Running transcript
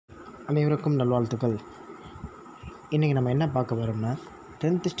அனைவருக்கும் நல்வாழ்த்துக்கள். இன்றைக்கி நம்ம என்ன பார்க்க வரோம்னா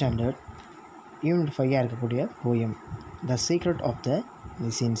 10th ஸ்டாண்டர்ட் யூனிட் 5 இருக்கக்கூடிய poem the secret of the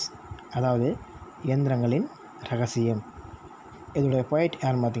machines, அதாவது இயந்திரங்களின் ரகசியம். இதோடைய போயட்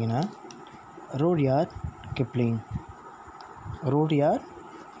யாருன்னு பார்த்தீங்கன்னா ரூட்யார்ட்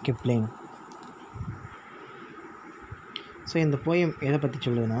கிப்ளிங். ஸோ இந்த போயம் எதை பற்றி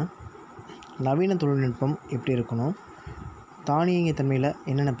சொல்லுதுன்னா, நவீன தொழில்நுட்பம் எப்படி இருக்கணும், தானியங்கி தன்மையில்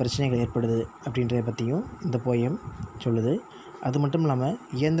என்னென்ன பிரச்சனைகள் ஏற்படுது அப்படின்றத பற்றியும் இந்த போயம் சொல்லுது. அது மட்டும் இல்லாமல்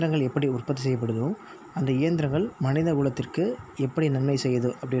இயந்திரங்கள் எப்படி உற்பத்தி செய்யப்படுதோ அந்த இயந்திரங்கள் மனித குலத்திற்கு எப்படி நன்மை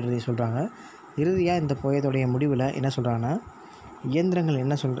செய்யுது அப்படின்றதையும் சொல்கிறாங்க. இறுதியாக இந்த போயத்தோடைய முடிவில் என்ன சொல்கிறாங்கன்னா,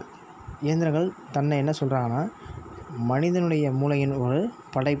 இயந்திரங்கள் தன்னை என்ன சொல்கிறாங்கன்னா, மனிதனுடைய மூளையின் ஒரு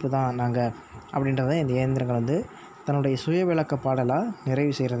படைப்பு தான் நாங்கள் அப்படின்றத இந்த இயந்திரங்கள் தன்னுடைய சுய விளக்க பாடலாக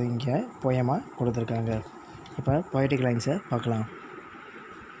நிறைவு செய்கிறது இங்கே போயமாக கொடுத்துருக்காங்க. இப்போ பொயட்டிக் லைன்ஸை பார்க்கலாம்.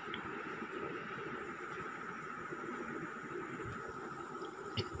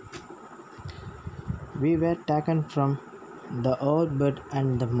 We were taken from the earth bed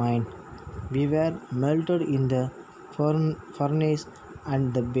and the mind. We were melted in the furnace and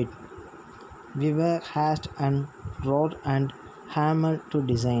the bit. We were cast and wrought and hammered to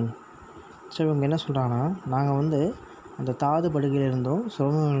design. So இவங்க என்ன சொல்கிறாங்கன்னா, நாங்கள் அந்த தாது படுகையிலிருந்தும்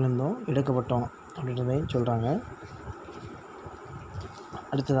சுரங்கங்களிலிருந்தும் எடுக்கப்பட்டோம் அப்படின்றதையும் சொல்கிறாங்க.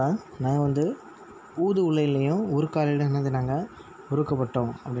 அடுத்ததாக நாங்கள் ஊது உலையிலையும் உருக்காலையிலும் நாங்கள்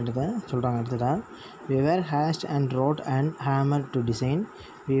உருக்கப்பட்டோம் அப்படின்றத சொல்கிறாங்க. அடுத்ததாக we were hashed and wrought and hammered to design.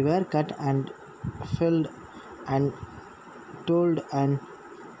 We were cut and filled and told and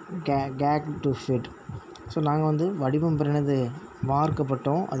gagged to fit. So நாங்கள் வடிவம் பெறினது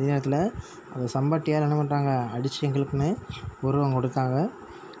வார்க்கப்பட்டோம், அதே நேரத்தில் அந்த சம்பட்டியால் என்ன பண்ணுறாங்க, அடித்து எங்களுக்குன்னு உருவம் கொடுத்தாங்க.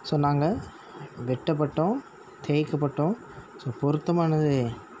 ஸோ நாங்கள் வெட்டப்பட்டோம், தேய்க்கப்பட்டோம், ஸோ பொருத்தமானது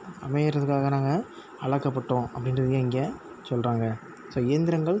அமைகிறதுக்காக நாங்கள் அளக்கப்பட்டோம் அப்படின்றதையும் இங்கே சொல்கிறாங்க. ஸோ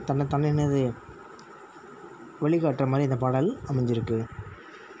இயந்திரங்கள் தன்னை என்னது வழிகாட்டுற மாதிரி இந்த பாடல் அமைஞ்சிருக்கு.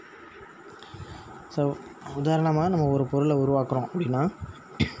 ஸோ உதாரணமாக நம்ம ஒரு பொருளை உருவாக்குறோம் அப்படின்னா,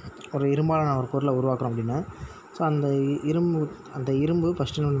 ஒரு இரும்பாலான ஒரு பொருளை உருவாக்குறோம் அப்படின்னா, ஸோ அந்த இரும்பு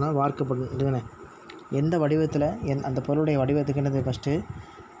ஃபஸ்ட்டு என்னன்னா வார்க்கப்படுதுன்னு எந்த வடிவத்தில் அந்த பொருளுடைய வடிவத்துக்கு என்னது ஃபஸ்ட்டு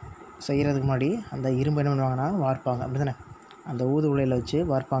செய்கிறதுக்கு முன்னாடி அந்த இரும்பு என்ன பண்ணுவாங்கன்னா வார்ப்பாங்க, அப்படி தானே. அந்த ஊது உலையில் வச்சு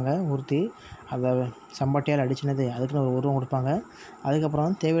வார்ப்பாங்க, ஊற்றி அதை சம்பட்டியால் அடிச்சினது அதுக்குன்னு ஒரு உருவம் கொடுப்பாங்க.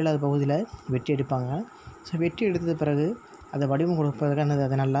 அதுக்கப்புறம் தேவையில்லாத பகுதியில் வெட்டி எடுப்பாங்க. ஸோ வெட்டி எடுத்தது பிறகு அதை வடிவம் கொடுப்பதுக்காக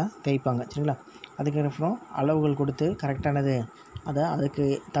அதை நல்லா தேய்ப்பாங்க, சரிங்களா. அதுக்கப்புறம் அளவுகள் கொடுத்து கரெக்டானது அதுக்கு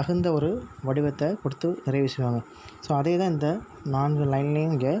தகுந்த ஒரு வடிவத்தை கொடுத்து நிறைவு செய்வாங்க. ஸோ அதே தான் இந்த 4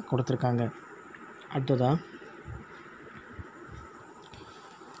 லைன்லேயும் இங்கே கொடுத்துருக்காங்க. அடுத்ததாக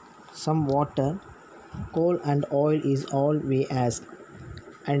some water, coal and oil is all we ask,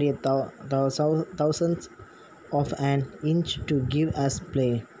 and a thousands of an inch to give us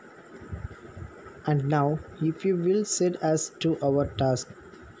play. And now if you will set us to our task,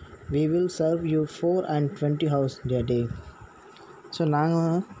 we will serve you 24 hours a day. So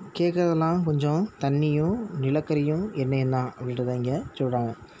நாங்கள் கேட்குறதெல்லாம் கொஞ்சம் தண்ணியும் நிலக்கரியும் எண்ணெயும் தான் அப்படின்றத இங்கே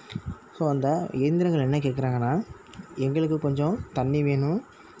சொல்கிறாங்க. So அந்த இயந்திரங்கள் என்ன கேட்குறாங்கன்னா, எங்களுக்கு கொஞ்சம் தண்ணி வேணும்,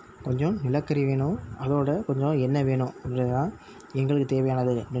 கொஞ்சம் நிலக்கரி வேணும், அதோட கொஞ்சம் எண்ணெய் வேணும் அப்படின்றது தான் எங்களுக்கு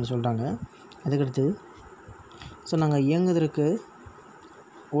தேவையானது அப்படின்னு சொல்கிறாங்க. அதுக்கடுத்து ஸோ நாங்கள் இயங்குவதற்கு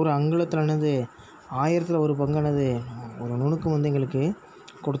ஒரு அங்குலத்திலானது 1000ல் ஒரு பங்கானது ஒரு நுணுக்கம் எங்களுக்கு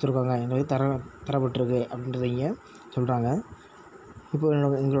கொடுத்துருக்காங்க, எங்களுக்கு தரப்பட்டிருக்கு அப்படின்றத இங்கே சொல்கிறாங்க. இப்போ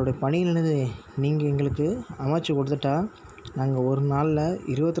எங்களுடைய பணியிலானது நீங்கள் எங்களுக்கு அமைச்சு கொடுத்துட்டா நாங்கள் ஒரு நாளில்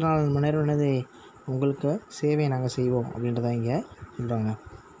 24 மணி நேரம் உங்களுக்கு சேவையை நாங்கள் செய்வோம் அப்படின்றத இங்கே சொல்கிறாங்க.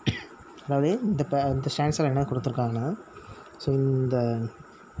 அதாவது இந்த ஸ்டான்ஸில் என்ன கொடுத்துருக்காங்கன்னா, ஸோ இந்த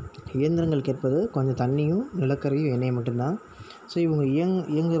இயந்திரங்கள் கேட்பது கொஞ்சம் தண்ணியும் நிலக்கரியும் எண்ணெயும் மட்டும்தான். ஸோ இவங்க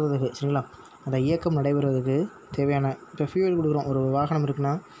இயங்குறதுக்கு, சரிங்களா, அந்த இயக்கம் நடைபெறுவதற்கு தேவையான, இப்போ ஃபியூவல் கொடுக்குறோம், ஒரு வாகனம்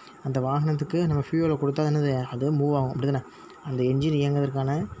இருக்குன்னா அந்த வாகனத்துக்கு நம்ம ஃபியூவலை கொடுத்தா அது மூவ் ஆகும், அப்படி தானே. அந்த என்ஜின்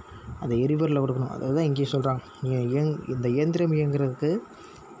இயங்குவதற்கான அந்த எரிபொருளை கொடுக்கணும், அதுதான் இங்கே சொல்கிறாங்க. இந்த இயந்திரம் இயங்குறதுக்கு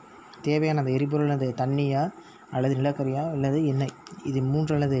தேவையான அந்த எரிபொருள் தண்ணியா அல்லது நிலக்கரியா அல்லது எண்ணெய், இது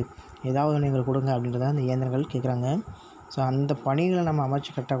 3 அல்லது ஏதாவது ஒன்று எங்களுக்கு கொடுங்க அப்படின்றத அந்த இயந்திரங்கள் கேட்குறாங்க. ஸோ அந்த பணிகளை நம்ம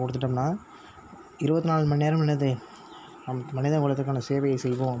அமைச்சு கரெக்டாக கொடுத்துட்டோம்னா 24 மணி நேரம் மனித குலத்துக்கான சேவையை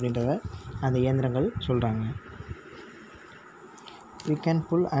செய்வோம் அப்படின்றத அந்த இயந்திரங்கள் சொல்கிறாங்க. We can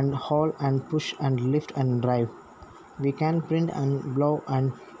pull and haul and push and lift and drive. We can print and blow and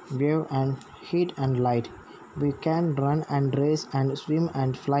wave and heat and light. We can run and race and swim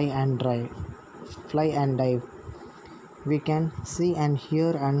and fly and dive. We can see and hear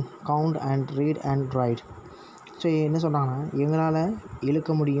and count and read and write. So என்ன சொல்கிறாங்கன்னா, எங்களால்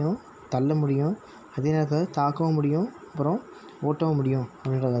இழுக்க முடியும், தள்ள முடியும், அதே நேரத்தில் தாக்கவும் முடியும், அப்புறம் ஓட்டவும் முடியும்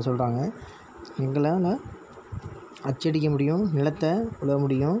அப்படின்றத சொல்கிறாங்க. எங்களால் அச்சடிக்க முடியும், நிலத்தை உழவ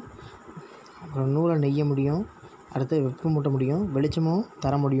முடியும், அப்புறம் நூலை நெய்ய முடியும், அடுத்து வெப்பம் மூட்ட முடியும், வெளிச்சமும்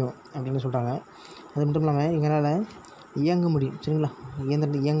தர முடியும் அப்படின்னு சொல்கிறாங்க. அது மட்டும் இல்லாமல் எங்களால் இயங்க முடியும், சரிங்களா,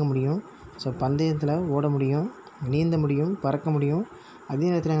 இயந்திரத்தை இயங்க முடியும், ஸோ பந்தயத்தில் ஓட முடியும், நீந்த முடியும், பறக்க முடியும், அதே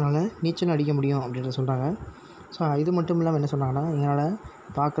நேரத்தில் எங்களால் நீச்சலும் அடிக்க முடியும் அப்படின்றத சொல்கிறாங்க. ஸோ இது மட்டும் இல்லாமல் என்ன சொன்னாங்கன்னா, எங்களால்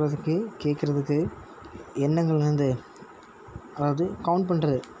பார்க்குறதுக்கு கேட்குறதுக்கு எண்ணங்கள் வந்து அதாவது கவுண்ட்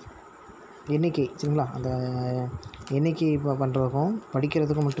பண்ணுறது எண்ணிக்கை, சரிங்களா, அந்த எண்ணிக்கை இப்போ பண்ணுறதுக்கும்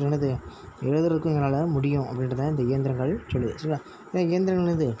படிக்கிறதுக்கும் மட்டும் என்னது எழுதுறதுக்கும் எங்களால் முடியும் அப்படின்றத இந்த இயந்திரங்கள் சொல்லுது, சரிங்களா. ஏன்னா இயந்திரங்கள்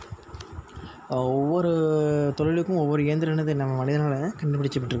என்னது ஒவ்வொரு தொழிலுக்கும் ஒவ்வொரு இயந்திரம் என்னது நம்ம மனிதனால்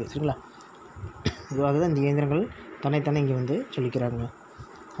கண்டுபிடிக்கப்பட்டிருக்கு, சரிங்களா. இதுவாக தான் இந்த இயந்திரங்கள் தன்னைத்தானே இங்கே வந்து சொல்லிக்கிறாங்க.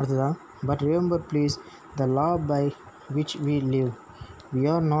 அடுத்ததான், but remember please the law by which we live, we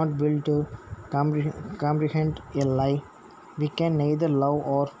are not build to comprehend a lie, we can neither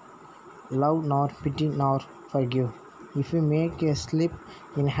love nor pity nor forgive, if you make a slip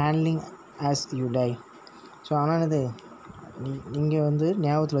in handling as you die. So ஆனால் இது நீங்கள் வந்து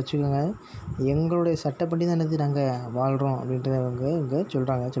ஞாபகத்தில் வச்சுக்கோங்க, எங்களுடைய சட்டப்படி தான் இது நாங்கள் வாழ்கிறோம் அப்படின்றத அவங்க இங்கே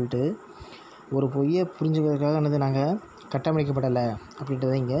சொல்லிட்டு ஒரு பொய்யை புரிஞ்சுக்கிறதுக்காக என்னது நாங்கள் கட்டமைக்கப்படலை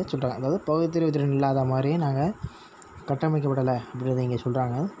அப்படின்றத இங்கே சொல்கிறாங்க. அதாவது பகுத்தறிவு திறன் இல்லாத மாதிரி நாங்கள் கட்டமைக்கப்படலை அப்படின்றத இங்கே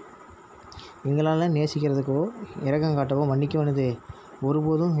சொல்கிறாங்க. எங்களால் நேசிக்கிறதுக்கோ இரக்கம் காட்டவோ மன்னிக்கவோ என்னது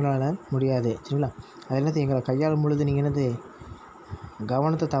ஒருபோதும் எங்களால் முடியாது, சரிங்களா. அது என்னது எங்களை கையாளும் பொழுது நீங்கள் என்னது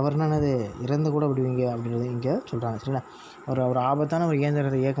கவனத்தை தவறுனானது இறந்து கூட விடுவீங்க அப்படின்றது இங்கே சொல்கிறாங்க, சரிங்களா. ஒரு ஆபத்தான ஒரு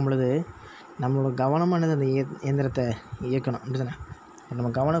இயந்திரத்தை இயக்கும் பொழுது நம்மளோட கவனமானது அந்த இயந்திரத்தை இயக்கணும், அப்படி தானே.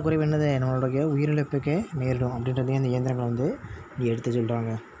 நம்ம கவனக்குறைவு என்னது நம்மளுடைய உயிரிழப்புக்கே நேரிடும் அப்படின்றதையும் அந்த இயந்திரங்களை வந்து எடுத்து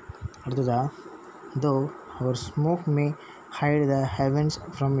சொல்கிறாங்க. அடுத்ததாக, தோ our smoke may hide the heavens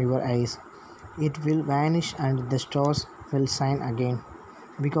from your eyes, it will vanish and the stars will shine again,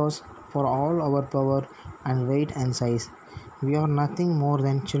 because for all our power and weight and size, we are nothing more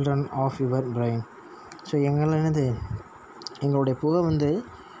than children of your brain. So எங்களுடைய புகை வந்து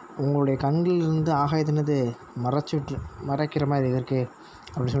உங்களுடைய கண்களிலிருந்து ஆகாயத்தினது மறைக்கிற மாதிரி இருக்குது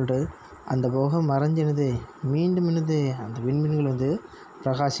அப்படின்னு சொல்லிட்டு அந்த புகை மறைஞ்சினது மீண்டும் அந்த விண்மீன்கள் வந்து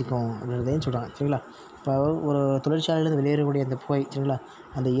பிரகாசிக்கும் அப்படின்றதையும் சொல்கிறாங்க, சரிங்களா. இப்போ ஒரு தொழிற்சாலையிலேருந்து வெளியேறக்கூடிய அந்த புகை, சரிங்களா,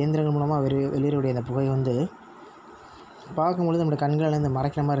 அந்த இயந்திரங்கள் மூலமாக வெளியேறக்கூடிய அந்த புகை வந்து பார்க்கும்பொழுது நம்மளுடைய கண்களிலேருந்து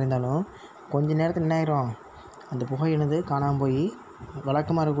மறைக்கிற மாதிரி இருந்தாலும் கொஞ்சம் நேரத்தில் என்ன ஆகிரும், அந்த புகையினது காணாமல் போய்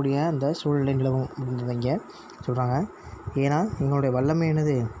வழக்கமாக இருக்கக்கூடிய அந்த சூழ்நிலை நிலவும் அப்படின்றத இங்கே சொல்கிறாங்க. ஏன்னா எங்களுடைய வல்லமை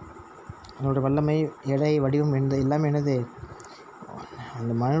எங்களுடைய வல்லமை, எடை, வடிவம் எல்லாமே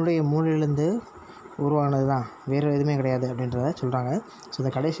அந்த மனிதனுடைய மூளையிலேருந்து உருவானது தான், வேறு எதுவுமே கிடையாது அப்படின்றத சொல்கிறாங்க. ஸோ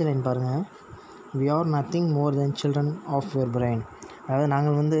இந்த கடைசி லைன் பாருங்கள், we are nothing more than children of your brain. அதாவது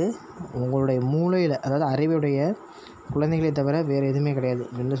நாங்கள் வந்து உங்களுடைய மூளையில், அதாவது அறிவுடைய குழந்தைகளை தவிர வேறு எதுவுமே கிடையாது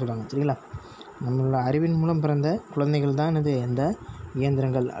அப்படின்னு சொல்கிறாங்க, சரிங்களா. நம்மளோட அறிவின் மூலம் பிறந்த குழந்தைகள் தான் இந்த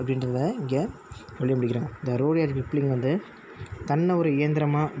இயந்திரங்கள் அப்படின்றத இங்கே சொல்லி முடிக்கிறாங்க. இந்த ருட்யார்ட் கிப்ளிங் வந்து தன்னை ஒரு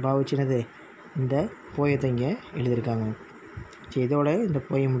இயந்திரமாக பாவிச்சினது இந்த போயத்தை இங்கே எழுதியிருக்காங்க. சரி, இதோட இந்த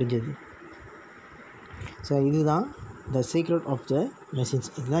போயம் முடிஞ்சது. ஸோ இதுதான் the secret of the machines,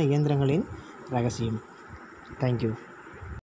 இதுதான் இயந்திரங்களின் ரகசியம். தேங்க்யூ.